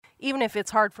even if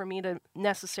it's hard for me to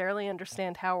necessarily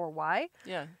understand how or why,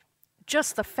 Yeah.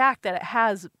 just the fact that it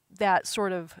has that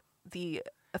sort of the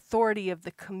authority of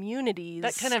the communities.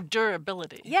 That kind of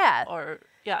durability. Yeah. Or,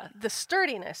 yeah. The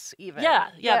sturdiness, even.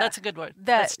 Yeah, that's a good word.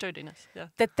 That sturdiness, yeah.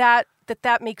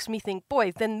 That makes me think,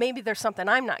 boy, then maybe there's something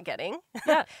I'm not getting.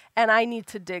 Yeah. And I need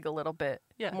to dig a little bit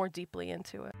Yeah. more deeply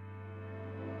into it.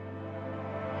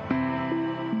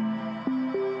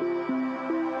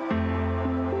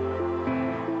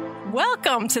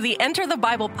 Welcome to the Enter the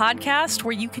Bible podcast,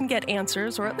 where you can get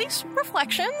answers, or at least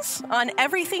reflections, on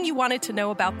everything you wanted to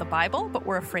know about the Bible but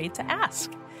were afraid to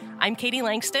ask. I'm Katie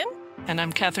Langston. And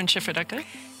I'm Catherine Schifferdecker.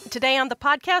 Today on the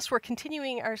podcast, we're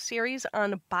continuing our series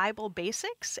on Bible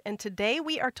basics, and today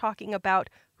we are talking about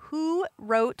who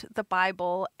wrote the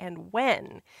Bible and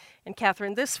when. And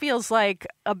Catherine, this feels like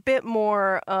a bit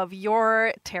more of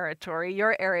your territory,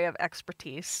 your area of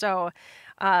expertise. So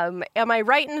am I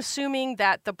right in assuming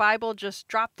that the Bible just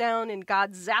dropped down and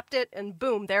God zapped it and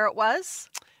boom, there it was?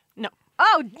 No.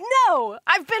 Oh, no!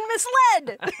 I've been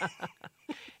misled!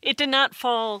 It did not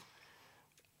fall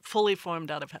fully formed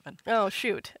out of heaven. Oh,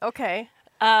 shoot. Okay.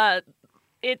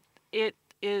 It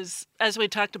is, as we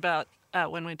talked about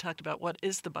when we talked about what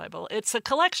is the Bible, it's a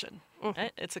collection.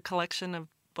 Right? It's a collection of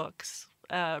books,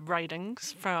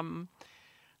 writings from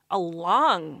a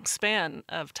long span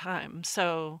of time.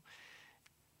 So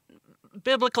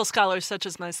biblical scholars such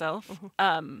as myself,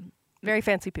 Very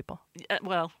fancy people.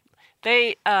 well,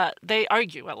 they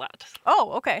argue a lot.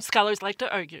 Oh, okay. Scholars like to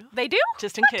argue. They do?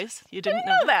 Just in case you didn't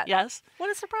know that. Yes.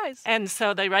 What a surprise. And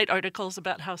so they write articles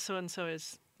about how so-and-so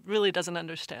really doesn't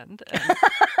understand. And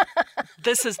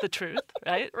this is the truth,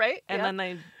 right? Right, And yeah. then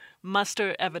they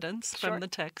muster evidence Sure. from the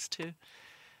text to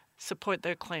support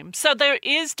their claim. So there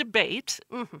is debate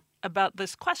about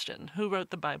this question, who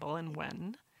wrote the Bible and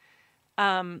when.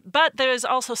 But there is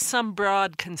also some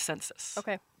broad consensus.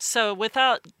 Okay. So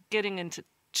without getting into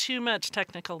too much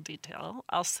technical detail,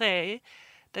 I'll say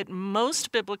that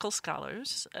most biblical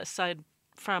scholars, aside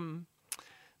from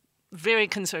very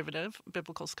conservative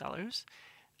biblical scholars,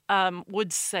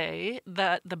 would say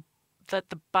that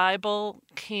the Bible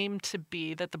came to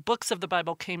be, that the books of the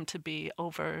Bible came to be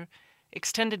over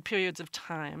extended periods of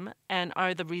time and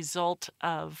are the result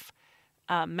of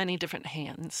many different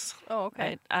hands. Oh,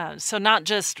 okay. Right? So not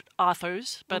just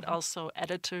authors, but also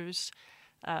editors.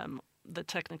 The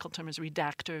technical term is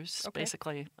redactors,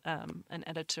 basically an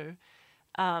editor.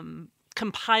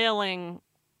 Compiling,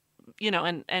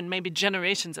 and maybe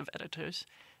generations of editors,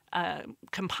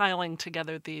 compiling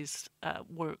together these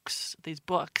works, these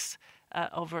books,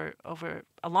 over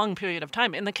a long period of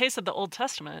time. In the case of the Old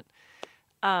Testament,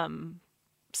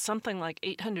 something like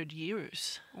 800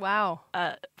 years. Wow.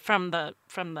 From the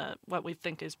what we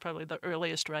think is probably the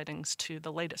earliest writings to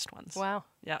the latest ones. Wow.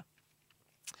 Yeah.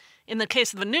 In the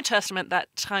case of the New Testament,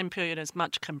 that time period is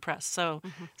much compressed. So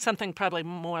something probably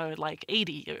more like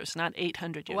 80 years, not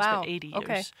 800 years, Wow. but 80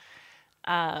 Okay. years.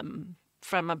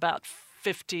 From about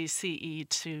 50 CE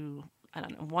to,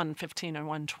 115 or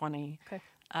 120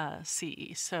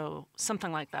 CE. So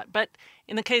something like that. But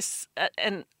in the case,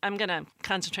 and I'm going to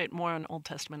concentrate more on Old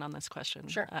Testament on this question.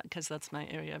 Sure. Because that's my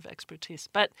area of expertise.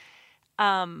 But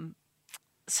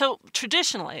so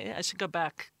traditionally, I should go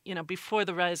back, before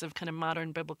the rise of kind of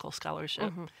modern biblical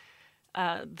scholarship,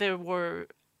 there were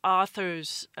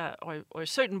authors or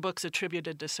certain books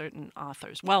attributed to certain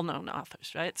authors, well-known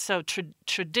authors, right? So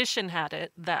tradition had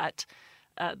it that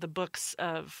the books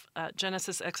of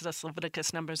Genesis, Exodus,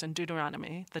 Leviticus, Numbers, and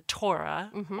Deuteronomy, the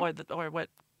Torah, or what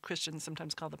Christians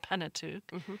sometimes call the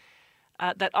Pentateuch,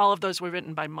 that all of those were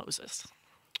written by Moses.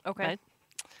 Okay. Right?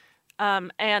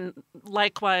 And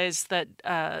likewise, that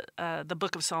the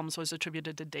Book of Psalms was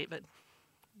attributed to David,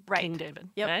 Right. King David,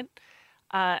 Yep. right?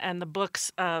 And the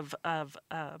books of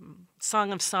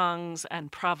Song of Songs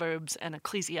and Proverbs and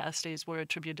Ecclesiastes were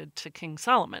attributed to King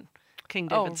Solomon, King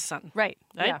David's son. Right.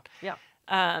 Right? Yeah.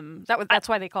 That's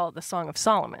why they call it the Song of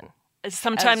Solomon.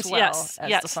 Sometimes, as well yes, as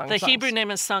yes. the Song of The Songs. Hebrew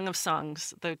name is Song of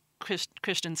Songs. The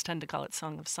Christians tend to call it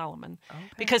Song of Solomon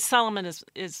because Solomon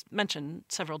is mentioned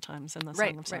several times in the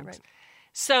Song of Songs. Right.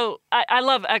 So I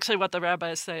love actually what the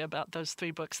rabbis say about those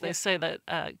three books. They say that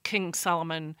King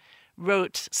Solomon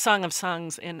wrote Song of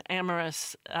Songs in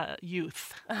amorous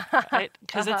youth, right?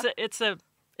 Because it's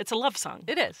a love song.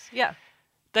 It is. Yeah.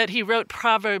 That he wrote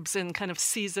Proverbs in kind of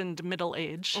seasoned middle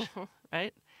age,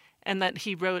 right? And that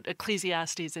he wrote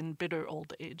Ecclesiastes in bitter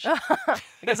old age.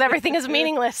 Because everything is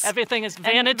meaningless. Everything is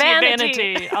And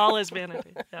vanity. All is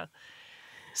vanity. Yeah.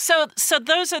 So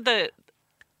those are the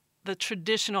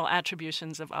traditional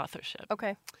attributions of authorship.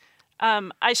 Okay.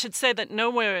 I should say that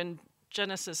nowhere in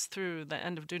Genesis through the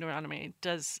end of Deuteronomy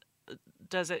does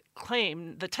does it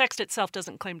claim, the text itself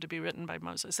doesn't claim to be written by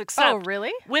Moses, except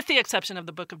really? with the exception of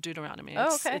the book of Deuteronomy.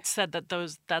 Okay. It's said that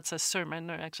that's a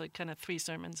sermon, or actually kind of 3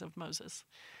 sermons of Moses.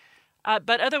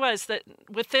 But otherwise, that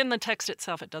within the text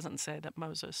itself, it doesn't say that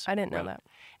Moses I didn't know wrote. that.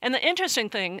 And the interesting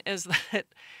thing is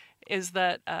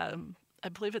that I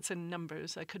believe it's in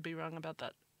Numbers. I could be wrong about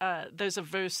that. There's a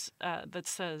verse that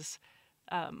says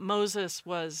Moses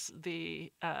was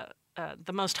the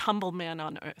most humble man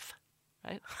on earth,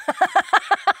 right?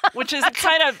 Which is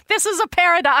kind of... This is a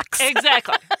paradox.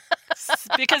 Exactly.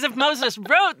 Because if Moses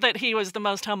wrote that he was the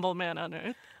most humble man on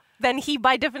earth... Then he,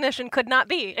 by definition, could not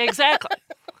be. Exactly.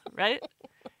 Right?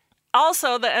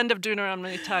 Also, the end of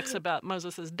Deuteronomy talks about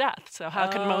Moses' death. So how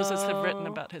could Moses have written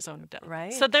about his own death?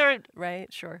 Right. So there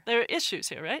Sure. are issues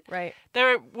here, right? Right.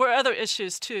 There were other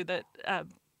issues, too, that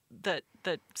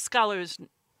scholars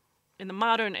in the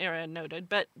modern era noted,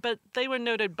 but they were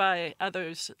noted by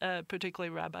others,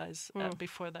 particularly rabbis,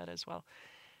 before that as well.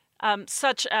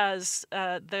 Such as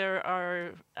there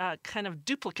are kind of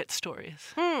duplicate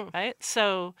stories, right?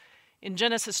 So in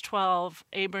Genesis 12,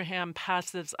 Abraham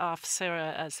passes off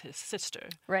Sarah as his sister,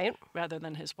 Right. rather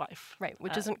than his wife. Right.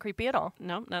 Which isn't creepy at all.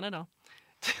 No, not at all.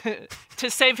 To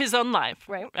save his own life,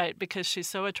 Right. Right, because she's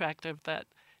so attractive that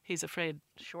he's afraid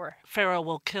Sure. Pharaoh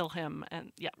will kill him,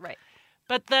 and yeah. Right.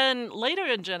 But then later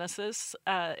in Genesis,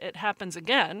 it happens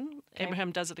again. Okay.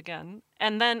 Abraham does it again,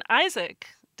 and then Isaac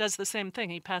does the same thing.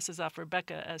 He passes off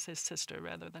Rebekah as his sister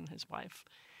rather than his wife.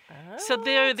 So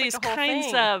there are it's like these a whole kinds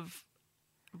thing. of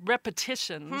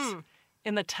repetitions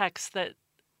in the text that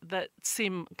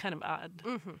seem kind of odd,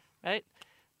 right?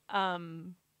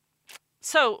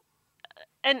 So,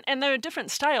 and there are different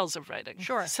styles of writing.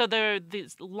 Sure. So there are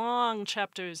these long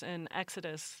chapters in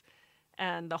Exodus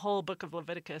and the whole book of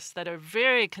Leviticus that are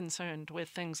very concerned with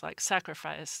things like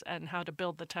sacrifice and how to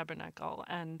build the tabernacle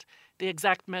and the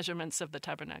exact measurements of the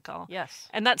tabernacle. Yes.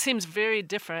 And that seems very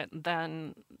different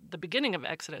than the beginning of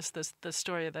Exodus, the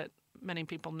story that many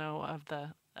people know of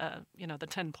the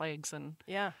 10 plagues and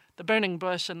Yeah. the burning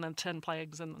bush and the 10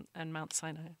 plagues and Mount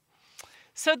Sinai.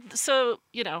 So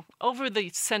over the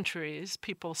centuries,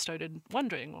 people started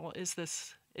wondering, well, is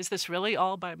this really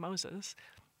all by Moses?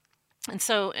 And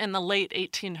so in the late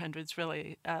 1800s,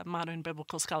 really, modern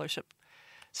biblical scholarship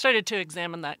started to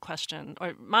examine that question,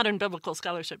 or modern biblical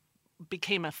scholarship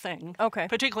became a thing, Okay.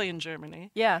 particularly in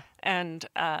Germany. Yeah. And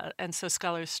so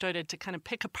scholars started to kind of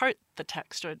pick apart the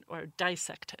text or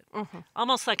dissect it,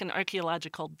 almost like an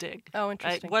archaeological dig. Oh, Right?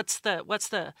 interesting. What's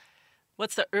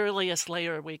the earliest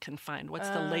layer we can find? What's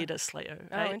the latest layer?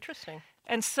 Right? Oh, interesting.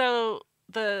 And so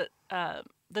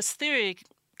this theory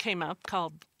came up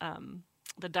called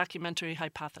the documentary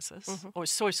hypothesis or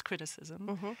source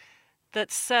criticism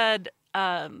that said,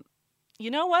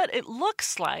 you know what? It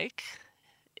looks like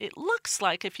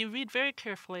if you read very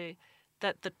carefully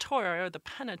that the Torah or the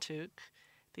Pentateuch,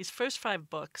 these first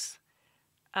 5 books,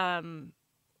 that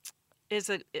it's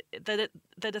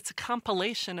a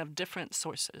compilation of different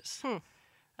sources.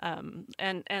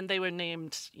 And they were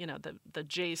named, the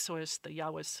J source, the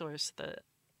Yahweh source,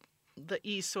 the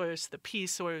E source, the P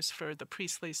source for the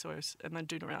priestly source, and the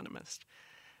Deuteronomist.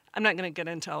 I'm not going to get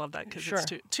into all of that because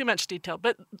it's too much detail.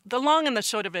 But the long and the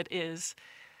short of it is,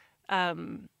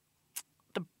 the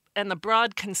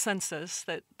broad consensus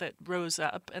that rose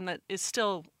up, and that is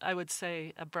still, I would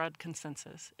say, a broad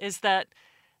consensus, is that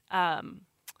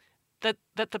that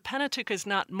the Pentateuch is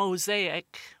not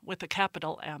Mosaic with a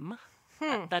capital M,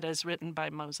 that is written by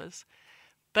Moses,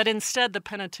 but instead the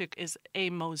Pentateuch is a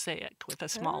Mosaic with a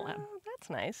small m. That's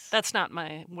nice. That's not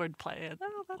my wordplay. that's-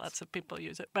 Lots of people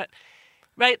use it, but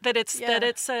right that it's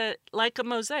like a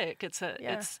mosaic. It's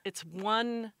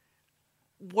one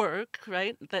work,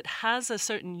 right, that has a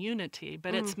certain unity,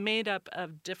 but it's made up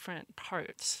of different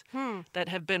parts that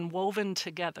have been woven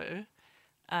together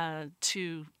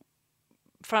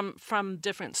from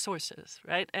different sources,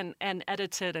 right, and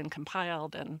edited and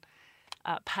compiled and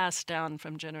passed down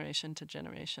from generation to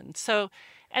generation. So,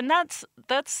 and that's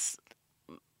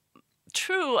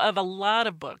true of a lot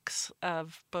of books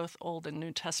of both Old and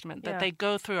New Testament, that they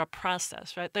go through a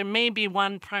process, right? There may be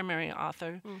one primary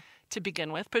author to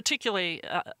begin with, particularly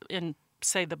in,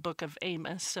 say, the book of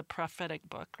Amos, a prophetic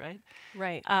book, right?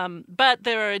 Right. But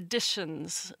there are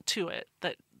additions to it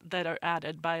that are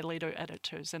added by later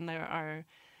editors, and there are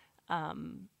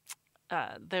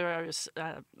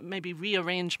maybe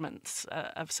rearrangements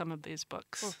of some of these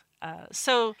books.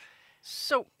 So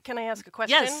can I ask a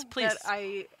question? Yes, please.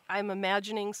 That I'm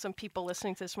imagining some people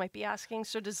listening to this might be asking.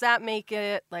 So does that make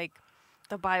it like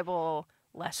the Bible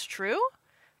less true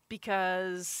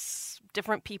because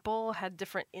different people had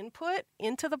different input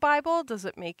into the Bible? Does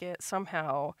it make it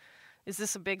somehow? is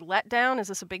this a big letdown? Is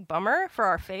this a big bummer for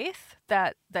our faith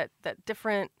that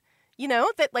different,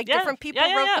 that like Yeah. different people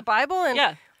Yeah, wrote yeah. the Bible? And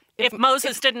Yeah. If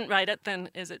Moses didn't write it, then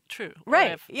is it true? Or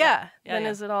right, if- then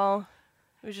is it all,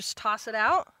 we just toss it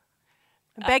out?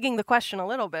 I'm begging the question a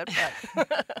little bit,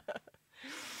 but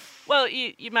Well,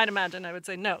 you might imagine I would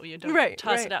say no, you don't Right,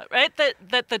 toss right. it out, right?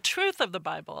 That the truth of the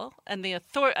Bible and the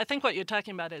authority, I think what you're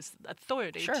talking about is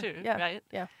authority sure, too, yeah, right?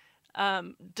 yeah,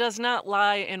 Does not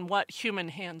lie in what human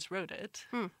hands wrote it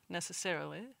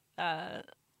necessarily,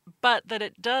 but that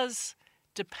it does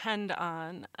depend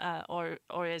on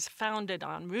or is founded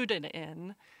on, rooted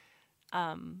in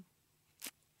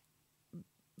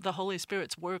the Holy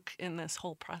Spirit's work in this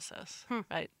whole process,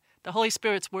 right? The Holy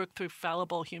Spirit's work through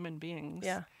fallible human beings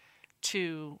yeah,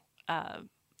 to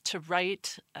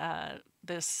write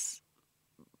this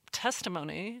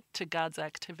testimony to God's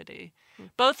activity,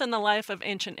 both in the life of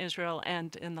ancient Israel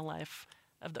and in the life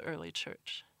of the early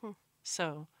church.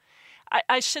 So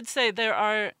I should say there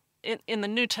are, in the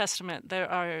New Testament, there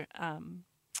are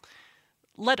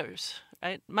letters,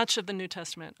 right? Much of the New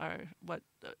Testament are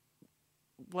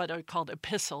what are called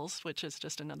epistles, which is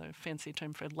just another fancy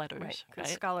term for letters, right. 'Cause right?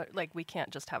 scholar, like we can't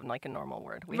just have like a normal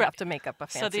word. We Right. have to make up a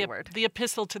fancy So the word. the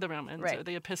epistle to the Romans, or Right.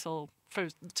 the epistle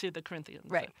to the Corinthians,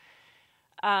 Right.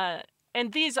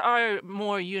 And these are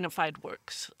more unified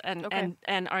works, and Okay.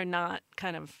 and are not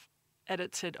kind of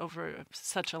edited over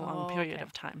such a long period okay.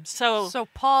 of time. So So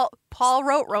Paul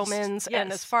wrote Romans, and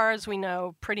yes. as far as we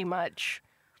know, pretty much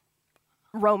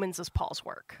Romans is Paul's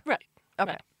work. right,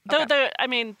 Okay. right. Though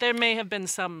Okay. there may have been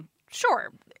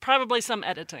Sure. probably some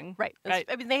editing, Right. right.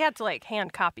 I mean, they had to like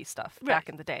hand copy stuff Right. back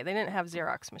in the day. They didn't have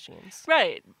Xerox machines.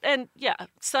 Right, and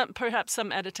perhaps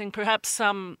some editing, perhaps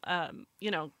some,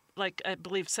 like I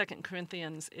believe 2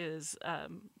 Corinthians is,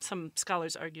 some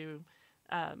scholars argue,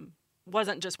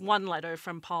 wasn't just one letter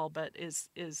from Paul, but is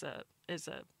a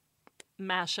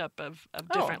mashup of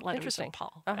different letters interesting. of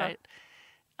Paul, Uh-huh.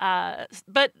 right?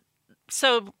 But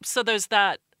so there's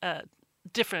that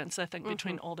difference, I think,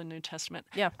 between Old and New Testament.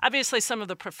 Yeah. Obviously, some of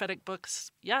the prophetic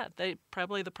books,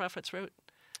 the prophets wrote.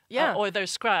 Yeah. Or their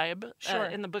scribe. Sure.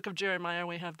 In the book of Jeremiah,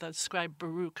 we have the scribe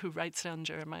Baruch who writes down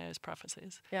Jeremiah's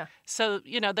prophecies. Yeah. So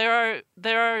there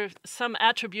are some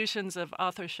attributions of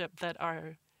authorship that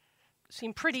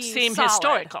Seem pretty seem solid.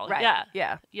 historical. Right.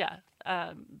 Yeah. Yeah.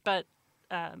 But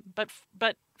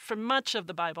for much of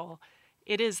the Bible,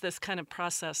 it is this kind of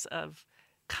process of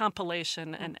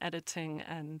compilation and editing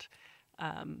and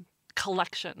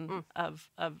collection of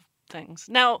things.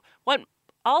 Now, what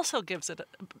also gives it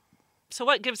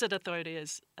authority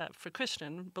is for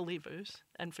Christian believers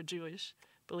and for Jewish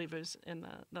believers in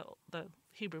the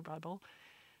Hebrew Bible.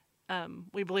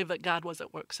 We believe that God was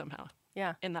at work somehow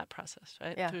Yeah. in that process,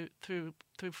 right? Yeah. Through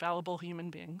fallible human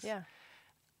beings. Yeah.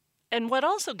 And what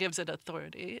also gives it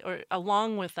authority, or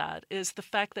along with that, is the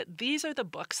fact that these are the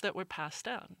books that were passed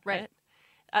down. Right.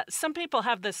 Some people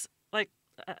have this, like,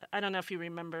 I don't know if you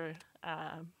remember,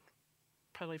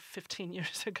 probably 15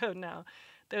 years ago now,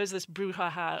 there was this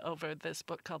brouhaha over this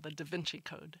book called The Da Vinci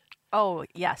Code. Oh,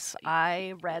 yes.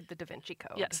 I read the Da Vinci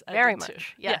Code. Yes, I Very did too.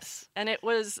 much. Yes. And it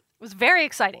was It was very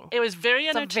exciting. very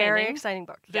It's a entertaining. very exciting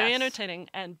book. Very Yes. entertaining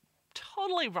and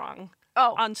totally wrong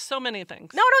Oh. on so many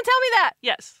things. No, don't tell me that.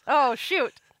 Yes. Oh,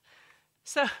 shoot.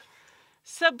 So,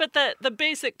 but the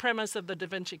basic premise of the Da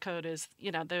Vinci Code is,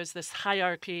 there's this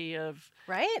hierarchy of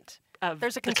Right?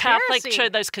 There's a the Catholic conspiracy.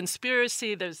 Church. There's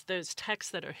conspiracy. There's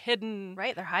texts that are hidden.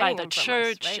 Right? They're hiding the them from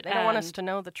church, us, right? They don't want us and- to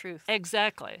know the truth.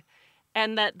 Exactly,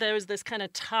 and that there's this kind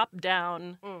of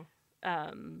top-down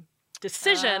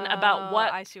decision about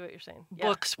what I see what you're saying. Yeah.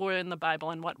 books were in the Bible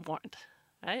and what weren't,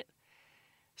 right?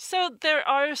 So there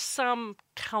are some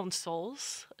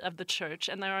councils of the church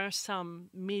and there are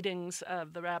some meetings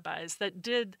of the rabbis that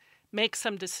did make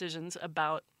some decisions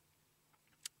about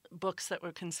books that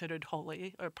were considered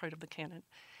holy or part of the canon.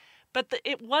 But the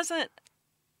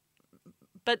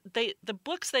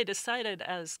books they decided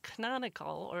as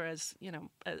canonical or as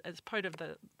part of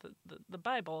the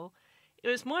Bible, it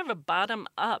was more of a bottom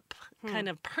up kind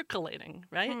of percolating,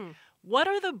 right? What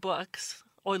are the books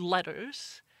or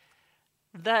letters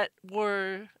that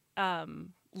were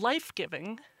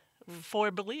life-giving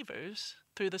for believers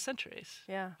through the centuries?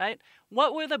 Yeah. Right?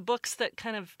 What were the books that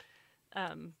kind of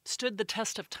stood the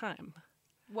test of time?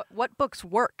 What books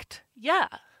worked? Yeah.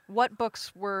 What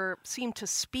books seemed to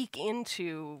speak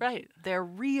into Right. their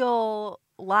real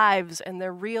lives and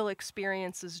their real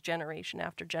experiences generation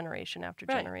after generation after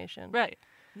generation. Right.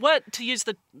 What, to use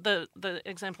the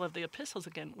example of the epistles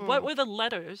again, what were the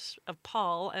letters of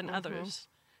Paul and others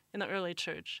in the early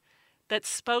church that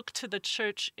spoke to the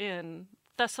church in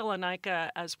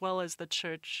Thessalonica as well as the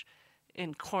church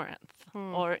in Corinth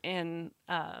or in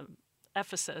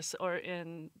Ephesus or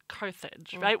in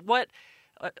Carthage, right? What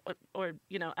or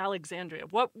Alexandria?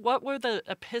 What were the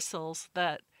epistles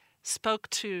that spoke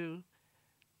to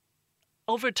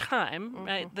over time,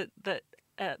 right?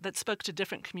 That spoke to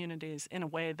different communities in a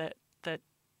way that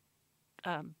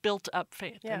built up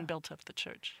faith and built up the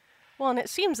church. Well, and it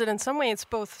seems that in some way it's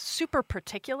both super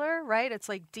particular, right? It's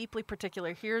like deeply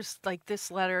particular. Here's like this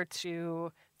letter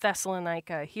to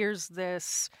Thessalonica. Here's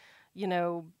this,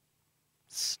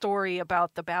 story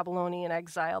about the Babylonian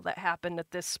exile that happened at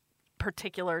this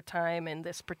particular time in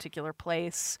this particular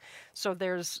place. So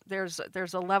there's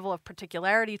a level of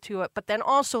particularity to it, but then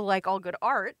also, like all good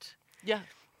art,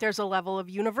 there's a level of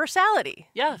universality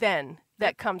then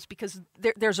that comes because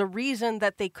there's a reason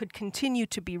that they could continue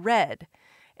to be read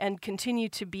and continue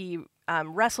to be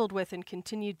wrestled with and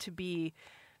continue to be,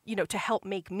 to help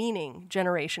make meaning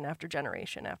generation after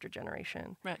generation after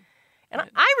generation. Right. And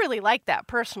I really like that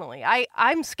personally.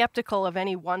 I'm skeptical of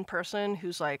any one person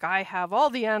who's like, I have all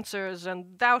the answers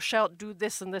and thou shalt do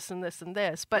this and this and this and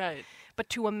this. But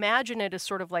to imagine it as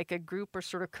sort of like a group or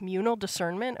sort of communal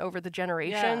discernment over the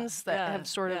generations that have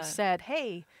sort of said,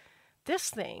 hey, this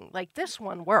thing, like this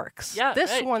one works.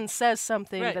 This one says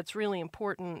something that's really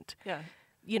important.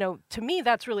 To me,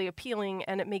 that's really appealing,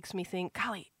 and it makes me think,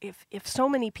 golly, if so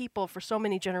many people for so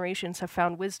many generations have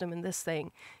found wisdom in this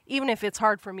thing, even if it's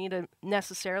hard for me to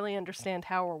necessarily understand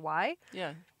how or why,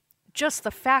 just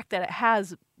the fact that it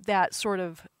has that sort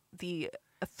of the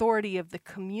authority of the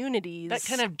communities. That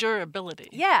kind of durability.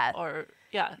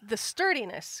 The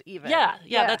sturdiness even.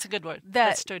 That's a good word.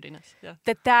 That sturdiness.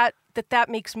 That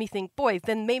makes me think, boy,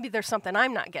 then maybe there's something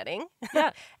I'm not getting.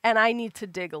 And I need to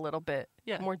dig a little bit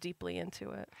more deeply into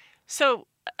it. So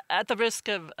at the risk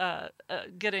of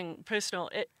getting personal,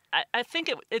 I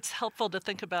think it's helpful to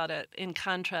think about it in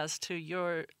contrast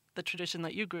to the tradition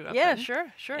that you grew up in.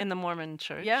 Sure. In the Mormon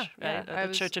Church, the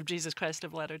Church of Jesus Christ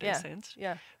of Latter-day Saints.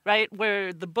 Right,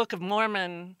 where the Book of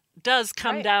Mormon does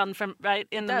come down from,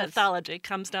 in the mythology,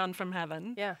 comes down from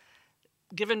heaven.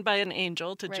 Given by an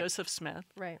angel to Joseph Smith.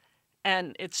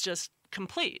 And it's just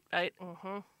complete, right?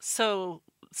 So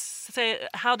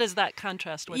how does that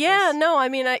contrast with this? No, I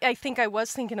mean, I think I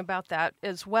was thinking about that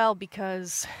as well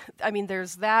because, I mean,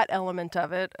 there's that element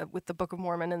of it with the Book of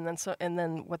Mormon and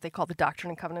then what they call the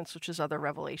Doctrine and Covenants, which is other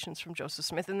revelations from Joseph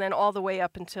Smith, and then all the way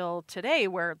up until today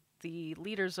where the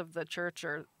leaders of the church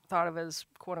are thought of as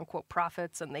quote-unquote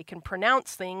prophets, and they can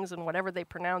pronounce things, and whatever they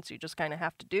pronounce, you just kind of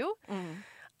have to do,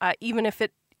 even if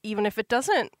it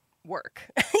doesn't work,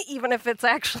 even if it's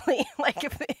actually like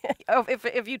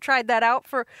if you tried that out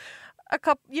for a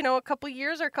couple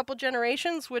years or a couple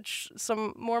generations, which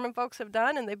some Mormon folks have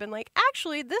done, and they've been like,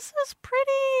 actually, this is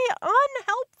pretty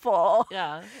unhelpful.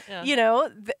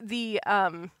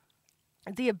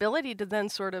 The ability to then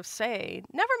sort of say,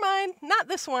 never mind, not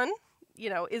this one,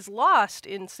 is lost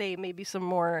in, say, maybe some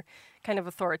more kind of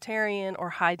authoritarian or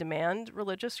high demand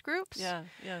religious groups.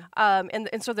 And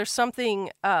so there's something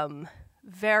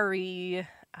very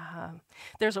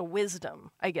there's a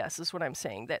wisdom, I guess, is what I'm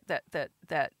saying,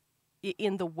 that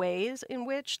in the ways in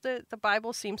which the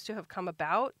Bible seems to have come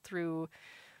about through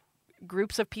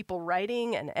groups of people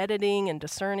writing and editing and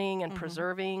discerning and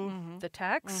preserving the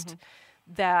text,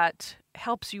 that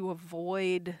helps you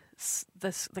avoid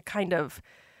the kind of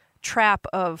trap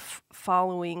of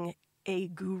following a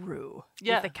guru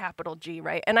with a capital G,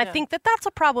 right? And I think that's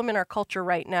a problem in our culture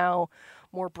right now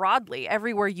more broadly.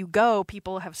 Everywhere you go,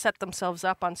 people have set themselves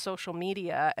up on social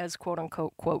media as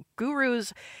quote-unquote quote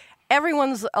gurus.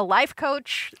 Everyone's a life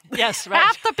coach. Yes, right.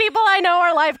 Half the people I know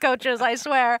are life coaches, I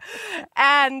swear.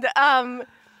 And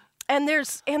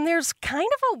there's kind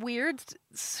of a weird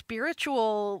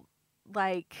spiritual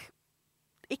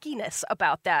ickiness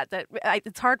about that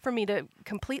it's hard for me to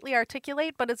completely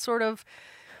articulate, but it's sort of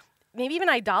maybe even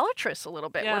idolatrous a little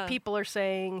bit, where people are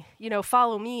saying,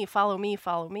 follow me, follow me,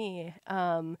 follow me.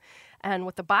 And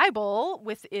with the Bible,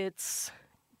 with its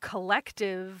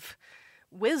collective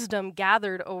wisdom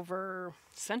gathered over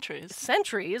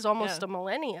centuries, almost a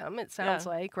millennium, it sounds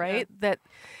like, right? That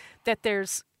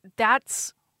that's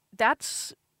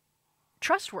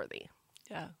trustworthy.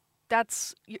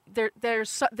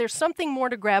 There's something more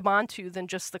to grab onto than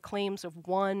just the claims of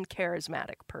one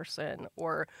charismatic person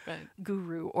or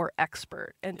guru or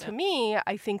expert. And to me,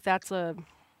 I think that's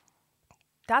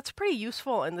pretty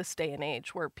useful in this day and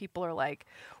age where people are like,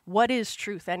 what is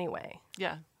truth anyway?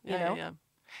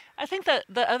 I think that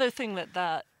the other thing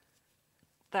that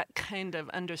kind of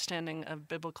understanding of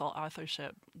biblical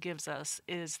authorship gives us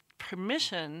is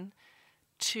permission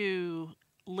to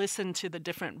listen to the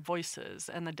different voices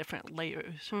and the different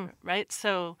layers, right?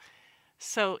 So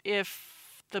So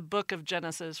if the book of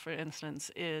Genesis, for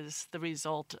instance, is the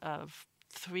result of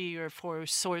 3 or 4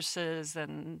 sources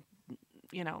and,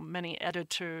 many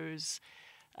editors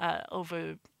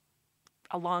over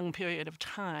a long period of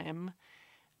time,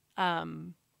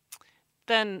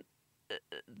 then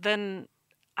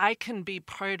I can be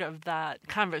part of that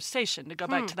conversation. To go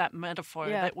back to that metaphor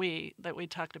that we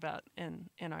talked about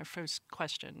in our first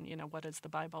question, what is the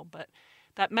Bible? But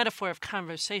that metaphor of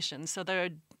conversation. So there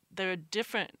are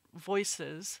different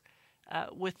voices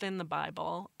within the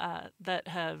Bible that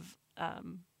have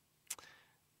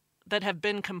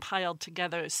been compiled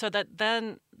together, so that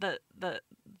then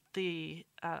the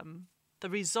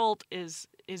result is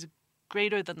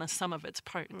greater than the sum of its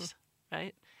parts,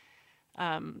 right?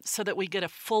 So that we get a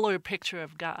fuller picture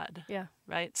of God,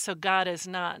 right? So God is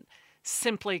not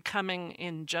simply coming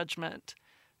in judgment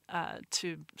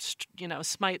to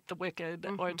smite the wicked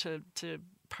or to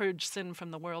purge sin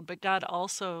from the world, but God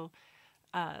also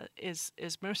is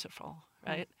merciful,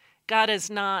 right? God is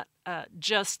not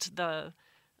just the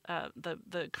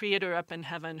creator up in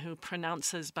heaven who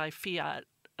pronounces by fiat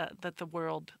that the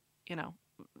world,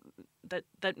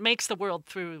 that makes the world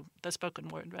through the spoken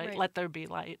word, right? Let there be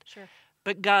light. Sure.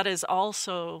 But God is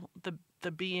also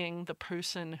the being, the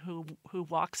person who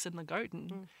walks in the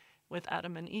garden with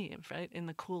Adam and Eve, right, in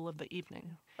the cool of the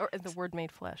evening. Or the Word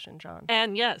made flesh in John.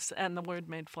 And the Word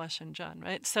made flesh in John,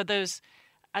 right? So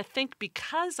I think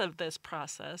because of this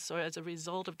process, or as a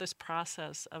result of this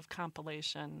process of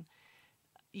compilation,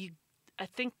 I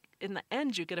think in the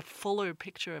end you get a fuller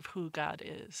picture of who God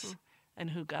is and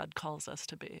who God calls us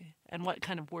to be and what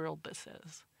kind of world this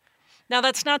is. Now,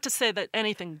 that's not to say that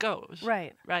anything goes.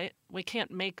 Right. Right? We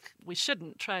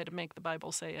shouldn't try to make the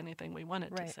Bible say anything we want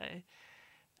it to say.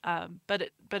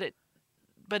 But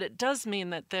it does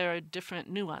mean that there are different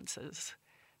nuances,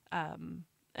 and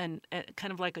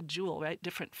kind of like a jewel, right?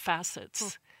 Different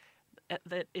facets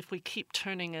that if we keep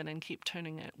turning it and keep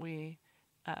turning it, we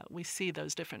see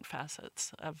those different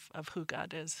facets of who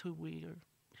God is, who we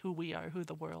are, who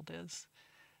the world is.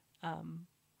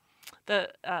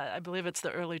 I believe it's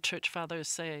the early church fathers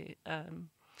say,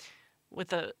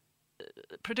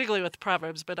 particularly with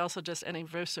Proverbs, but also just any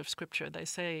verse of Scripture, they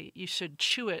say you should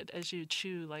chew it as you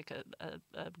chew like a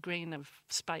grain of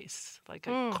spice, like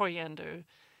a coriander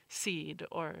seed,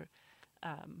 or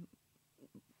a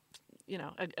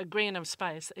grain of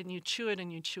spice, and you chew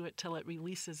it till it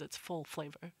releases its full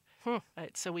flavor.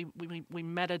 Right. So we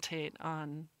meditate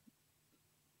on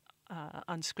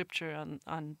Scripture,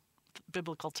 on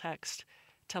biblical text,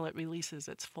 till it releases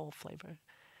its full flavor.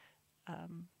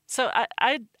 So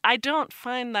I don't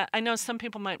find that. I know some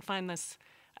people might find this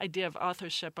idea of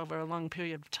authorship over a long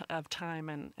period of time,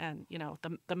 and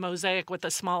the mosaic with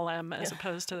the small m as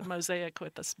opposed to the mosaic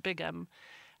with this big M.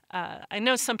 I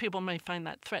know some people may find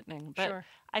that threatening, but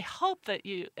I hope that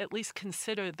you at least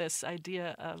consider this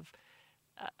idea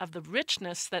of the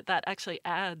richness that actually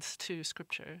adds to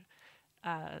Scripture,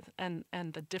 and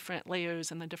the different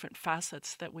layers and the different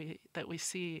facets that we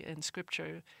see in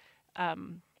Scripture.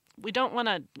 We don't want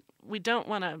to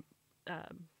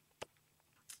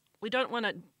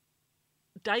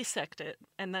dissect it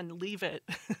and then leave it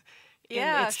in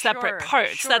its separate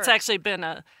parts. Sure. That's actually been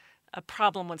a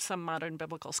problem with some modern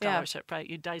biblical scholarship, right?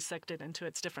 You dissect it into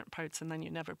its different parts and then you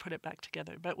never put it back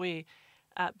together. But we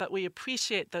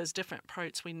appreciate those different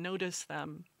parts. We notice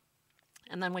them,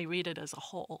 and then we read it as a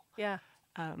whole. Yeah.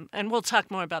 And we'll talk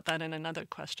more about that in another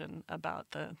question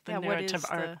about the narrative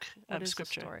arc of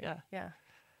Scripture. Yeah.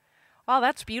 Oh,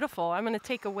 that's beautiful. I'm going to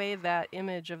take away that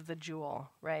image of the jewel,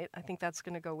 right? I think that's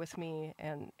going to go with me,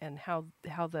 and how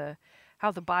the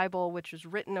Bible, which was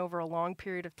written over a long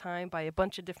period of time by a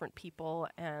bunch of different people,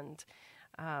 and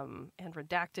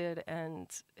redacted and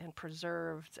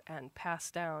preserved and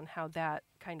passed down, how that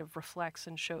kind of reflects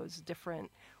and shows different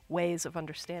ways of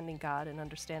understanding God and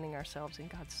understanding ourselves in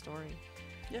God's story.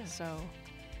 Yeah. So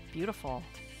beautiful.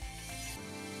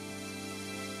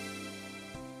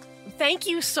 Thank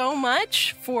you so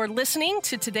much for listening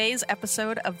to today's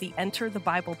episode of the Enter the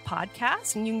Bible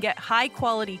podcast. And you can get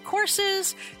high-quality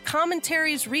courses,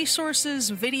 commentaries, resources,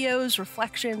 videos,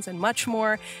 reflections, and much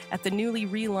more at the newly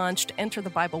relaunched Enter the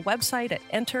Bible website at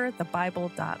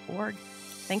enterthebible.org.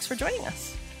 Thanks for joining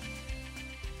us.